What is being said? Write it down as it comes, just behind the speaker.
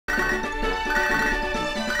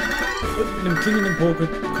Und mit einem klingenden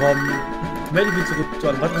Pokémon melden wir zurück zu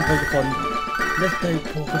einer weiteren Folge von Let's Play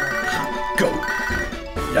Pokémon Go!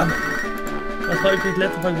 Ja, das war übrigens die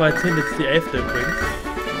letzte Folge, war jetzt die 11. übrigens.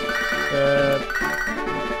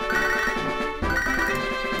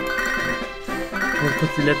 Ich muss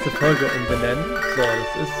kurz die letzte Folge umbenennen. So,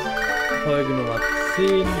 das ist Folge Nummer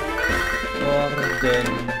 10. Orden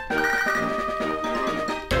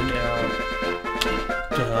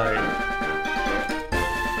NR3.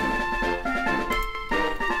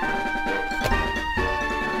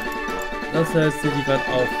 Das heißt, die gerade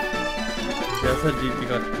auf. Das heißt, die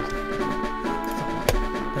gerade.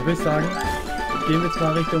 Da würde ich sagen, gehen wir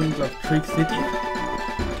zwar Richtung Trick City.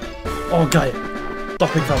 Oh geil!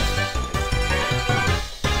 Doppelkampf!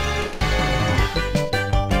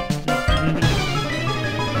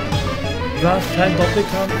 Was? Kein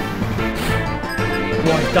Doppelkampf?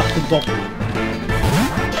 Boah, ich dachte Doppel.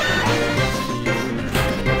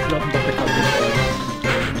 Ich glaube ein Doppelkampf.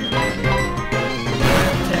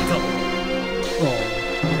 Oh,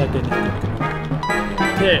 ich hab den nicht mitgenommen.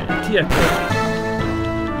 Okay, Tierkampf.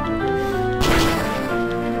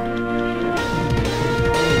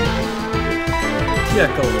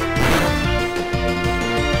 Tierkampf.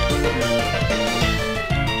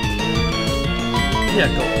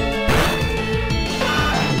 Tierkampf.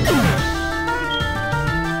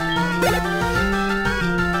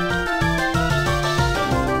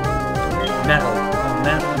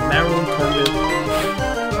 Meryl können wir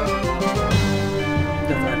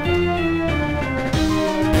das einfach.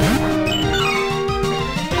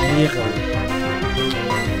 Meryl. So haben wir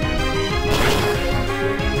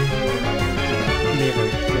Meryl.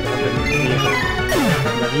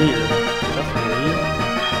 Mariel. Das ist Mariel.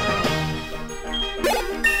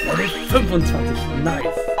 Level 25.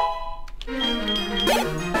 Nice.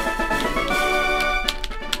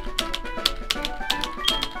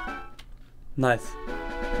 Nice.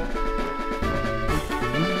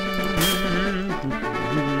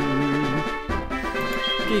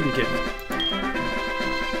 Gegengift.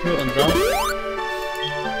 Für unser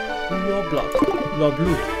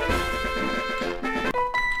Blut.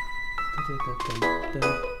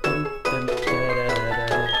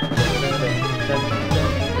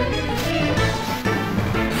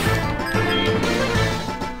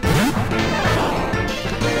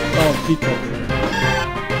 Oh, Feedback.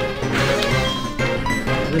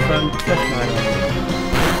 Ich würde sagen, Zerschneider.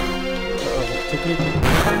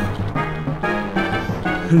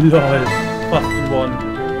 LOL, fast gewonnen.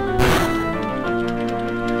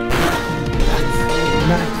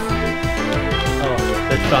 Nice. Oh,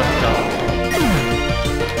 der Spaß da.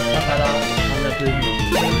 Haben natürlich nicht.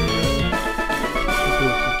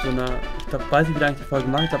 So eine, ich glaube, weiß ich, wie lange ich die Folge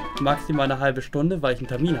mache. Ich glaube, maximal eine halbe Stunde, weil ich einen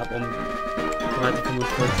Termin habe um 30:45.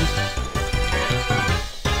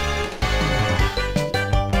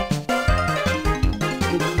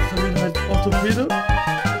 Orthopäde?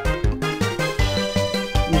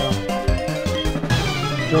 Ja.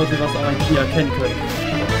 Ich glaube, was auch ein Tier erkennen können.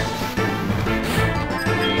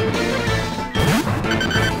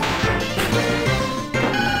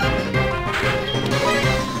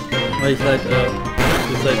 Weil ich seit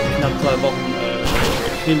knapp 2 Wochen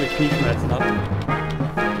extreme Knieschmerzen habe.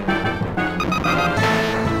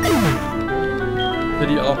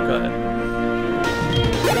 Finde ich auch geil.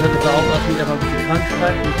 Ich hatte da auch was, mich einfach ein bisschen krank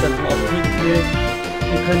schreibt und dann zum Auftritt.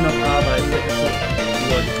 Wir können noch arbeiten.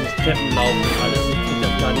 Ich muss Treppen laufen und alles. Ich krieg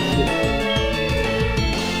das gar nicht hin.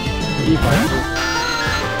 Ewald.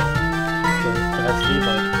 Der heißt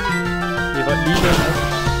Ewald. Ewald liegen.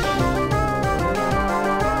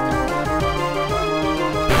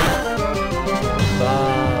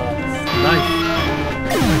 Was? Nice.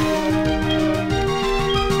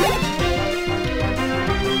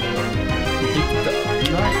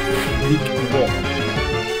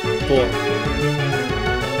 Boah.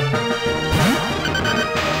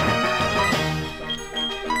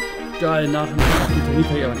 Geil, nach dem Termin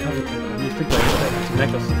kann ich aber einen Kaffee trinken. Nee, ich trinke gleich zu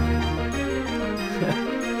Meckers.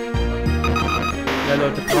 Ja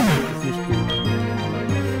Leute, Kaffee ist nicht gut.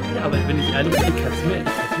 Ja, aber wenn ich ehrlich bin, kannst du mir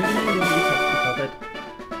genehmigen. Ich habe halt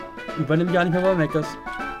über einem Jahr nicht mehr bei Meckers.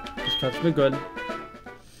 Ich kann es mir gönnen.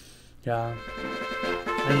 Ja.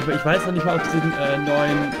 Also ich weiß noch nicht mal, ob es diesen neuen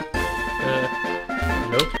hallo?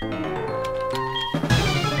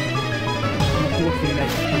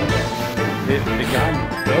 Veganen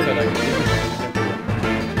Burger da gegeben.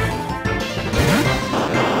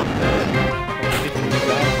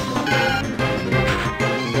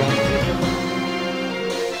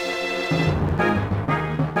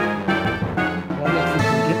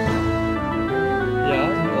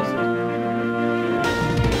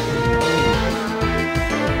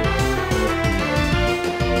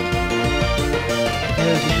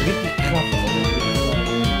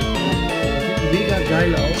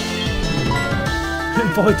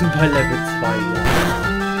 Heute bei Level 2, ja.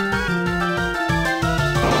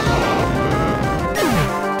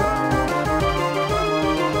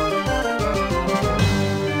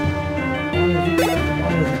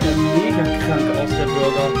 Mega krank aus, der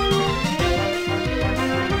Burger.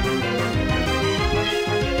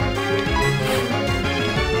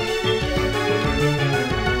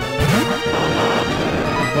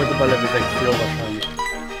 Heute bei Level 6 hier wahrscheinlich.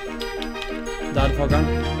 Ladevorgang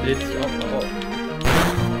lädt sich auf.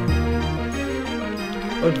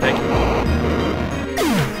 Und weg.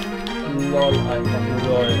 Lol, einfach nur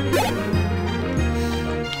lol.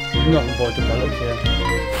 Noch ein Beuteball, okay.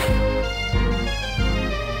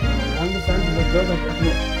 Angefangen, dieser Burger ist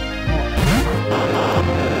nur... Oh.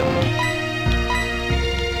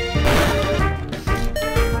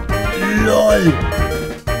 LOL!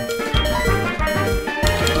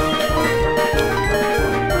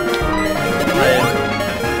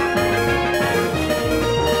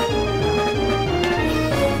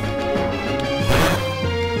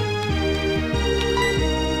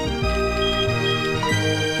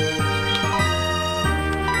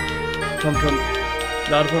 Komm schon.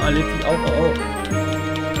 Plattform erlebt sich auch. Oh.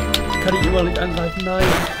 Kann ich immer nicht angreifen? Nein.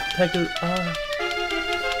 Tackle. Ah.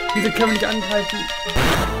 Wieso kann man nicht angreifen?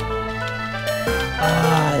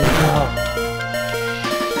 Alter.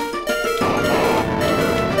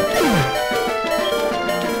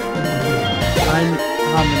 Einen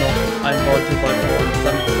haben wir noch. Einen Beuteball vor uns.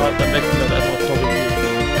 Dann wechseln wir einfach auf Top. Ich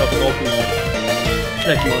glaube, wir brauchen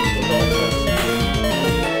schlecht Monster drauf.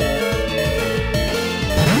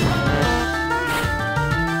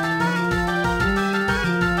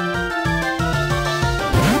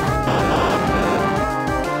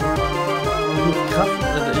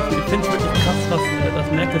 Ich finde es wirklich krass, was das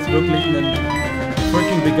merkt, dass wirklich einen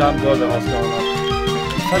freaking veganen Burger rausgehauen hat.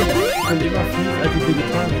 Ich fand es schon immer fies, als ich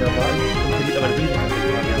Vegetarier war. Und mittlerweile bin ich auch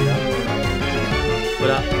Vegetarier, ja.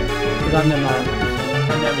 Oder sagen wir mal, ich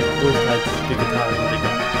kann ja nicht größtenteils Vegetarier und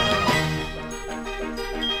vegan.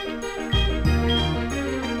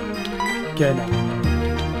 Genau.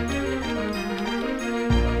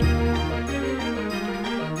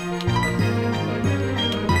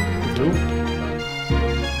 So.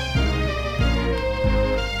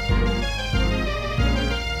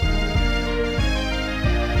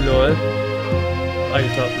 LOL.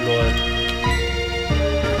 Alter, LOL.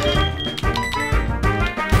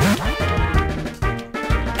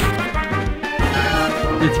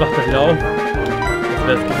 Jetzt wacht er wieder auf. Das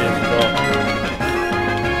wär's gewesen. So.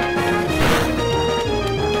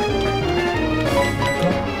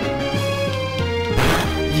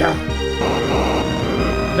 Ja.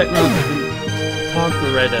 Weg mal mit dem Tag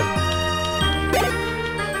geredet.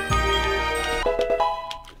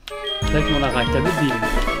 Pokémon erreicht Level 7.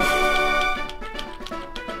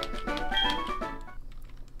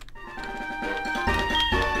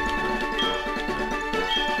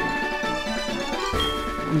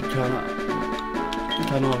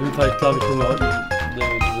 Kann auf jeden Fall, ich glaube, ich hole mir heute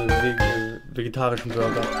diese vegetarischen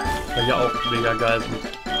Burger, weil die auch mega geil sind.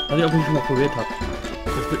 Was ich auch nicht schon mal probiert habe.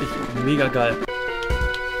 Das ist wirklich mega geil.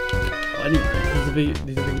 Vor allem diese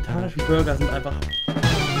vegetarischen Burger sind einfach...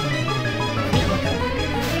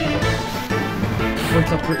 Ich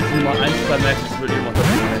glaube, wirklich Nummer 1 bei Max würde ich immer das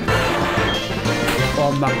sein.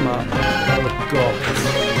 Oh, Magma. Oh Gott.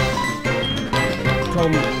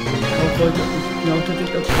 Komm, Leute, ja,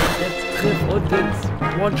 unterwegs auf jetzt Triff und jetzt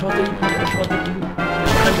One-Shotting, One-Shotting,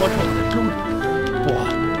 ein One-Shotting, boah,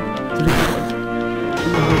 so liegt es.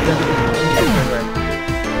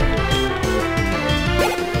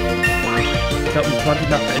 Ich glaube, um 20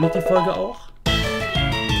 nach beendet die Folge auch.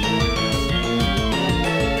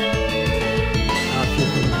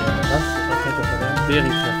 Was hat das erwähnt?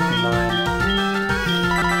 Bärenkräfte, nein.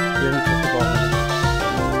 Bärenkräfte brauchen wir nicht.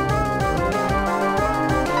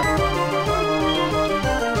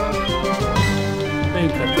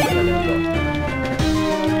 Bärenkräfte ist ja der Block.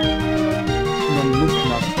 Und dann muss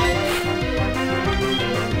man.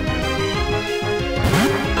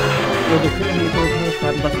 Also können wir in die Kommentare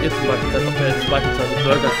schreiben, was ihr zum Beispiel seid, ob ihr jetzt beispielsweise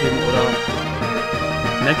Burger King oder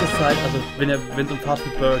Mc's seid, also wenn es um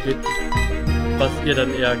Fastfood Burger geht, was ihr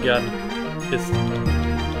dann eher gern isst.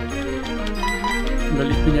 Weil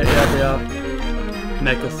ich bin ja eher der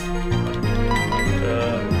Mc's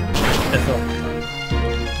Esser.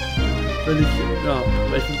 Weil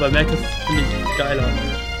ich bei Mc's finde ich geiler.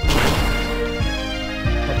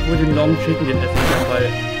 Obwohl den Long Chicken, den esse ich ja bei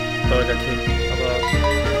Burger King. Aber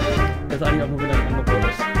das ist eigentlich auch nur wieder ein Angebot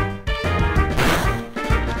ist.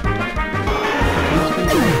 Ich bin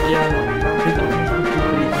eher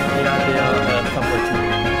der Subway-Team.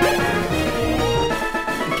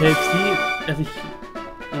 KFC esse ich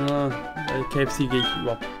KFC gehe ich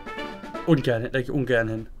überhaupt ungern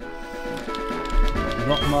hin.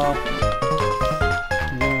 Nochmal.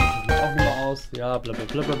 Ja, auch nochmal aus. Ja, bla bla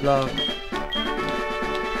bla bla bla.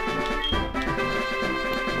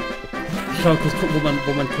 Ich kann mal kurz gucken,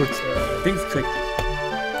 wo man kurz Dings kriegt.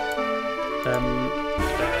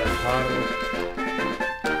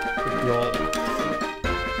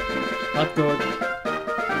 Hardgold.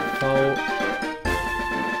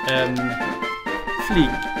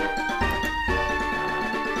 Fliegen.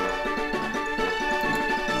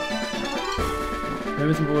 Wir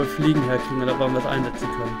wissen, wo wir Fliegen herkriegen oder ob wir was einsetzen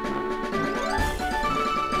können.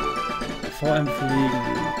 VM Fliegen.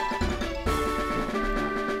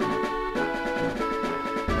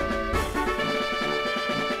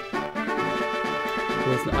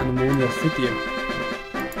 Wo ist ein Anemonia City?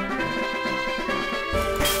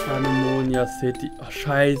 Anemonia City. Ach,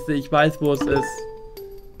 scheiße, ich weiß, wo es ist.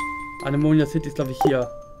 Anemonia City ist, glaube ich, hier.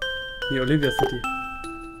 Nee, Olivia City.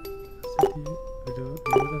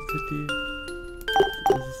 City.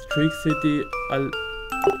 Das ist Trick City.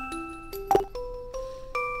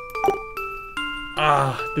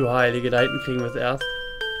 Ah, du Heilige, da hinten kriegen wir es erst.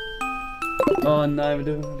 Oh nein, wir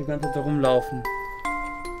dürfen die ganze Zeit da rumlaufen.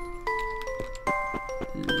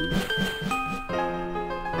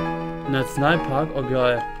 Nationalpark? Oh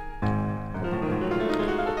geil.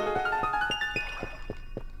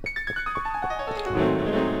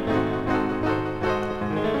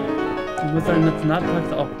 Ich muss sagen, Nationalpark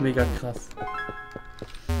ist auch mega krass.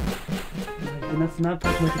 Der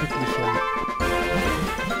Nationalpark möchte ich jetzt nicht hören.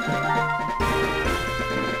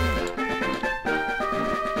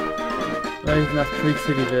 Weil ich nach Creek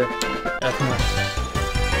City will. Erstmal.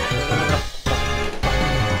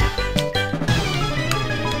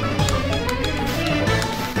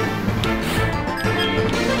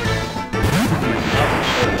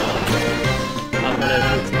 Aber der ist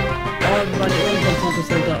jetzt. Oh, wir waren hier unten vom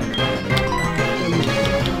Center.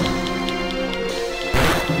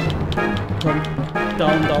 Komm,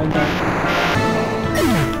 down. Dann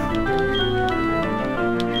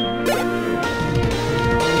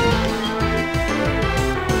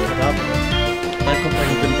kommt ein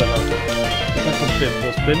Bimsalat. Das kommt Bim. Wo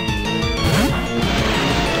ist Bim?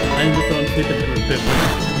 Ein Liter und fehlt mit Bim.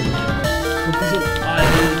 Und so,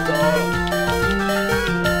 Alter.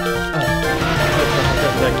 Das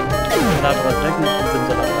ist weg. Da war das weg und kommt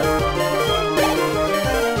Bimsalat rein.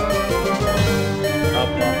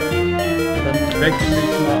 Aber dann wechsle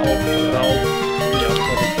ich mal auf Raum. Ja,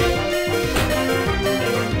 sorry.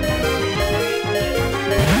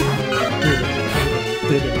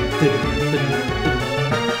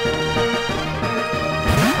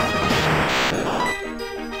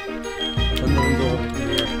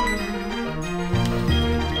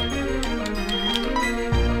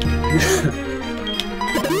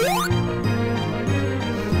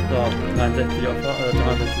 So, 63 auf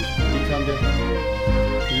 63. Die haben wir.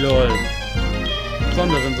 LOL.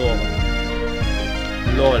 Sondersensoren.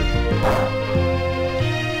 LOL.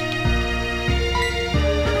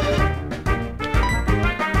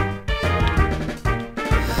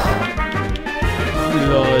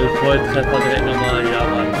 LOL, Volltreffer direkt nochmal, ja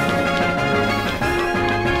Mann.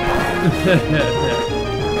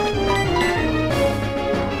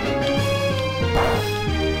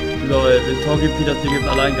 LOL, den Torgepi das Ding jetzt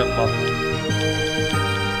allein gebracht.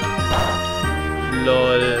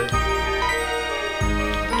 LOL.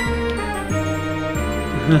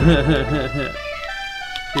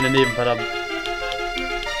 Hier daneben, verdammt.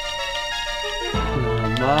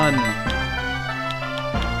 Oh Mann.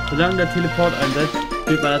 Solange der Teleport einsetzt,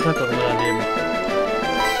 steht meine Attacke auch immer daneben.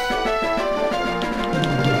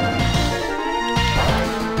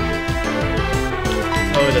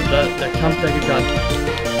 Oh, der Kampf der Giganten.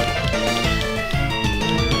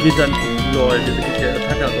 Geht dann, lol, der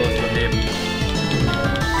Attacke aus daneben.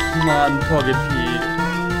 Mann, Torgepi.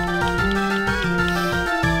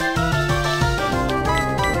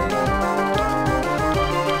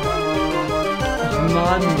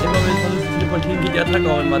 Mann, immer wenn ich versuche zu teleportieren, geht die Attacke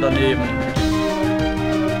auch immer daneben.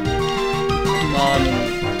 Mann.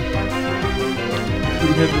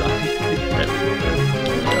 Level 1 kriegt fest.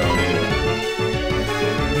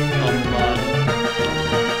 Oh Mann.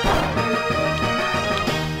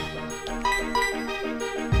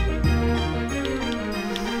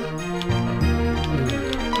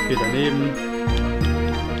 Geht daneben.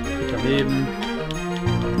 Geht daneben.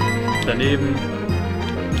 Daneben.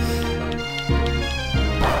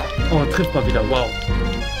 Oh, trifft mal wieder, wow.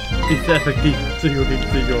 Ist sehr effektiv, Psycho gegen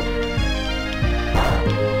Psycho.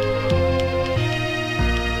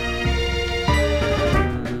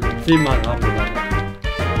 Zehnmal haben wir.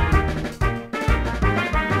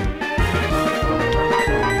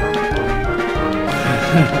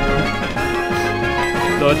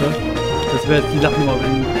 Leute, das wäre jetzt die Lachnummer,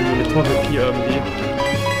 wenn wir eine Torte hier irgendwie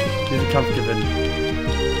diesen Kampf gewinnen.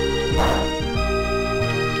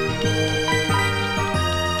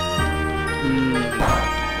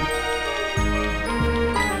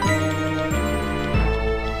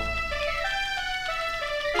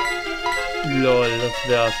 Lol, das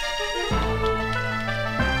wär's.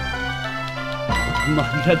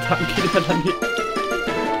 Mann, der Tank geht ja dann hier.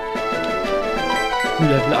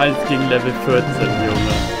 Level 1 gegen Level 14,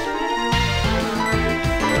 Junge.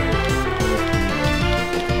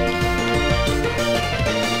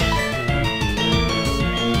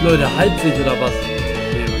 Leute, halb sich oder was?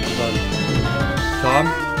 Okay, interessant. Charme.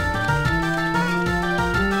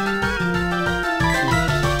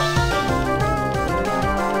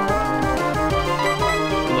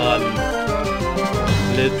 Mann.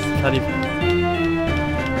 Blitz, kann ich.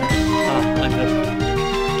 Ah, Angriff.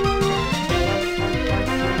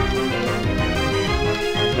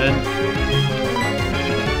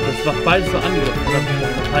 Das macht beides so Angriff. Das ist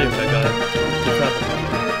Verteidigung wäre geil.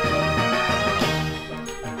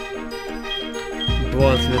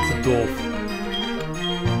 Boah, das ist jetzt so doof.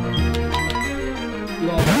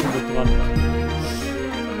 Ja, was ist mit dran?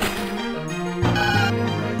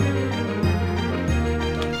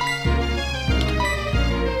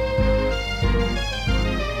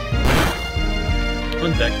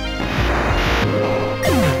 Und weg.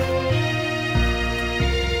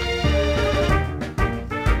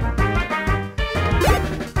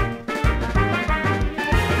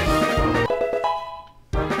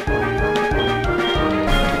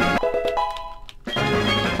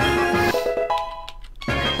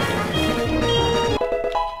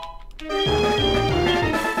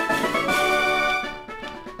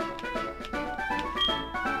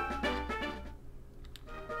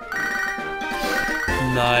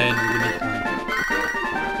 Nein, will nicht machen.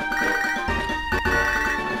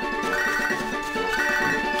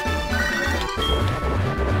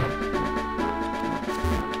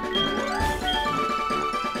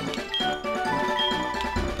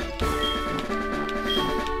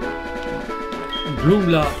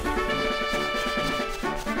 Blumler.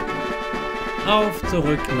 Auf,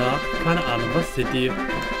 zurück nach, keine Ahnung, was City.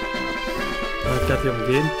 Kann ich das hier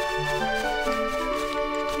umgehen?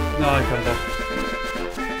 Na, ich kann Bock.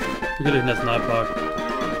 Ich will durch den Nationalpark.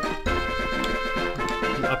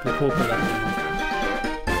 Und apropos verlassen.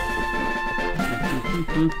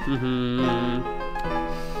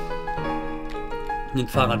 Den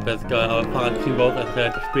Fahrrad wäre es geil, aber Fahrrad kriegen wir auch erst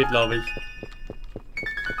relativ spät, glaube ich.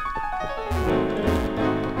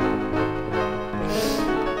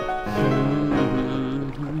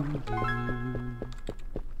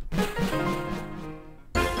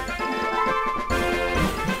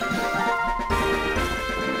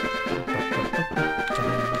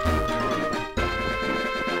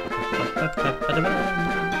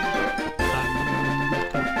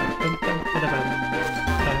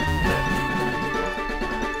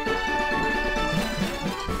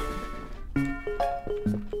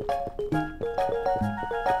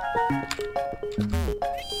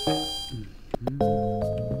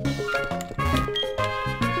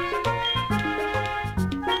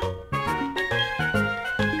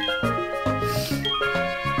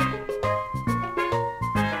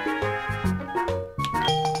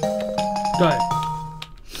 Geil.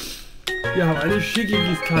 Wir haben eine schicke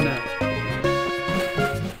Gießkanne.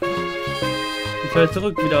 Ich fahre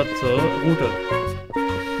zurück wieder zur Route.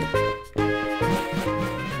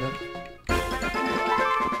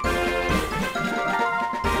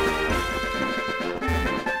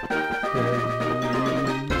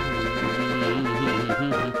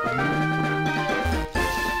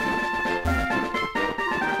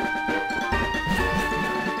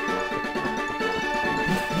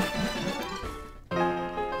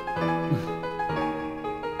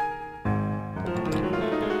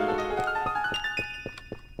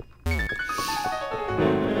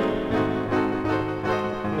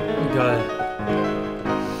 Geil.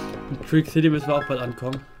 In Creek City müssen wir auch bald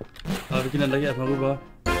ankommen. Aber wir gehen dann gleich erstmal rüber.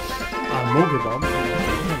 Ah, Mogelbaum.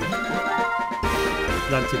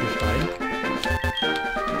 Pflanze Gestein.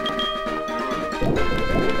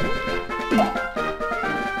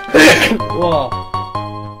 Wow.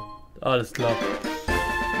 Alles klar.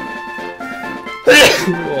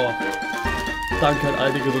 Boah. Danke an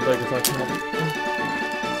alle, die Gesundheit gesagt haben.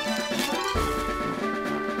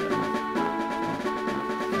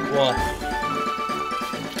 Boah.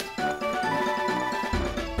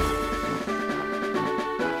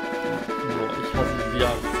 Boah, ich hasse diese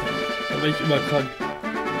Jahreszeit. Aber ich immer krank.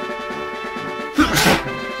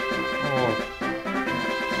 Oh.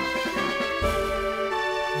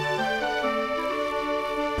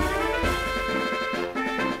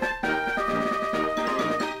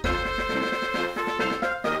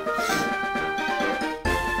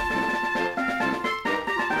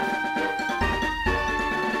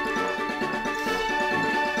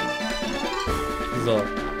 So.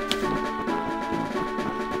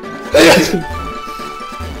 Alles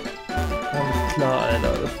klar,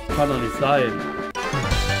 Alter. Das kann doch nicht sein.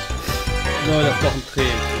 Nur das ist doch ein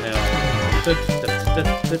Tränen. Ja.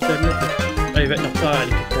 Ich werde noch da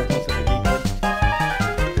eigentlich gebraucht, was er liegen kann.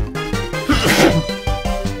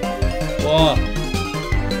 Boah.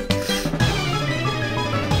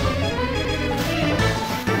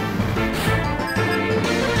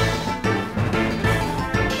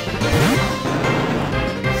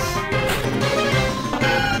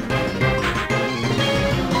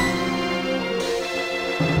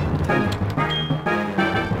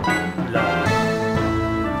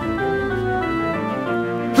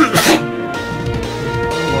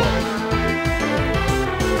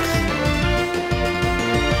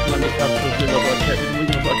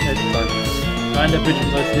 Nein, der Bildschirm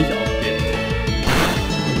soll es nicht aufgehen.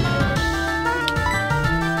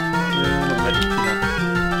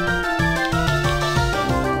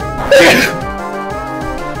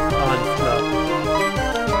 Alles klar.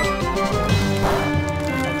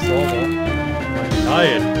 Sauber.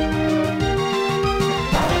 Nein.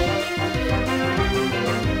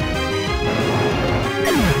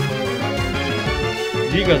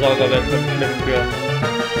 Ligasauger werden schlimm für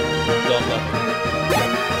Sauber.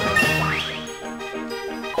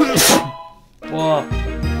 Boah,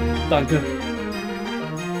 danke.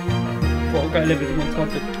 Boah, geil, Level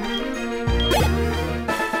 27.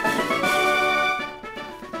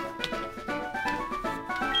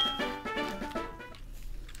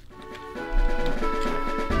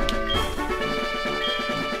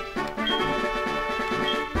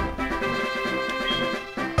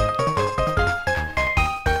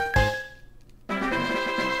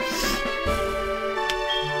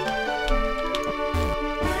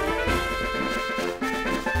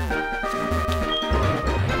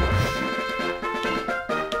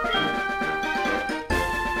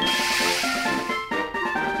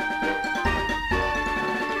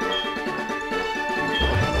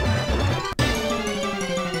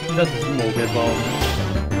 Das ist ein Mogelbaum.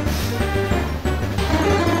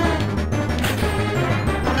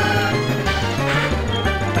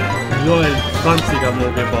 Lol, 20er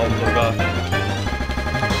Mogelbaum sogar.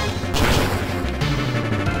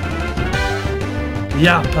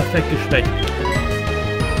 Ja, perfekt geschmeckt.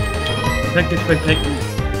 Perfekt geschmeckt, direkt ins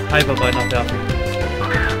Hyperbein abwerfen.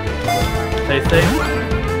 Stay safe.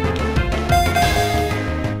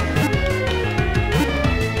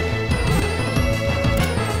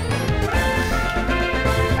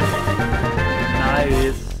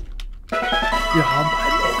 Wir haben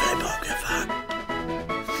einen Mogelbaum gefangen.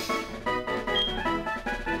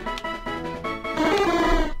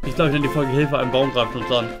 Ich glaube, ich nenne die Folge Hilfe, ein Baum greift uns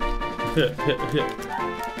an.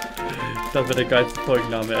 Das wäre der geilste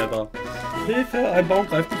Folgenname ever. Hilfe, ein Baum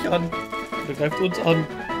greift dich an. Der greift uns an.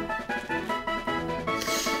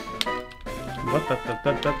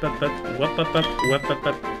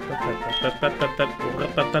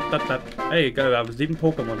 Hey, geil, wir haben 7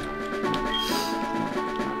 Pokémon.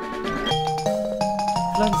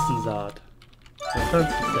 Pflanzensaat.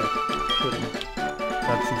 Pflanzenset.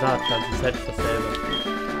 Pflanzensaat, Pflanzenset ist dasselbe.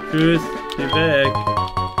 Tschüss, geh weg.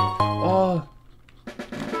 Oh.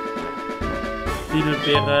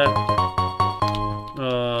 Zitronenbeere.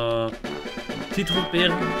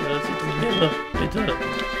 Zitronenbeere. Zitronenbeere. Bitte.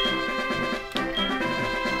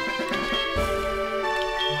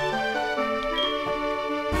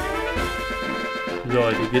 So,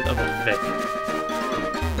 die geht einfach weg.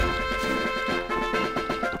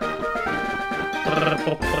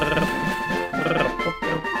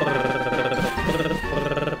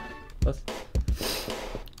 Was?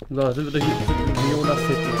 So, sind wir da hier in Leona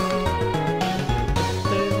City.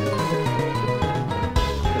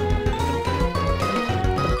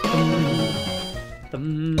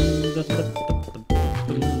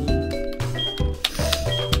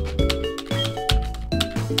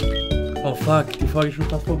 Oh fuck, die Folge ist schon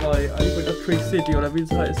fast vorbei. Eigentlich bei der Trick City oder wie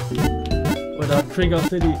es heißt. Oder Trigger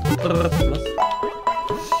City. Was?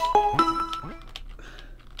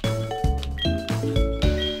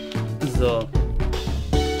 So.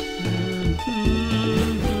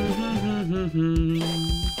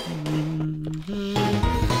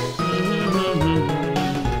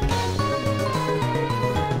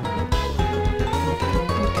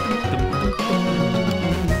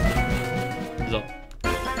 So.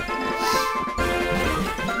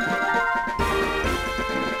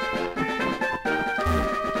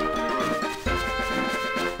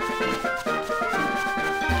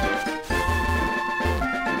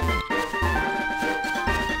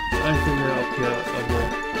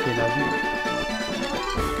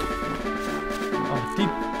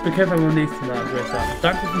 Bekämpfen wir beim nächsten Mal. sagen.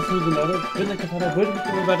 Danke fürs Zusehen, Leute. Ich bin der Katar, würde mich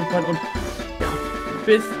immer weiterfallen und ja,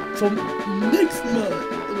 bis zum nächsten Mal.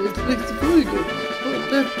 Und nächste Folge.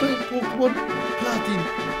 Pokémon Platin.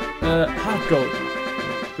 Hard Gold.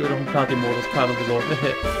 Ich will noch einen Platin-Modus, keine Ahnung wieso.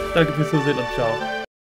 Danke fürs Zusehen und ciao.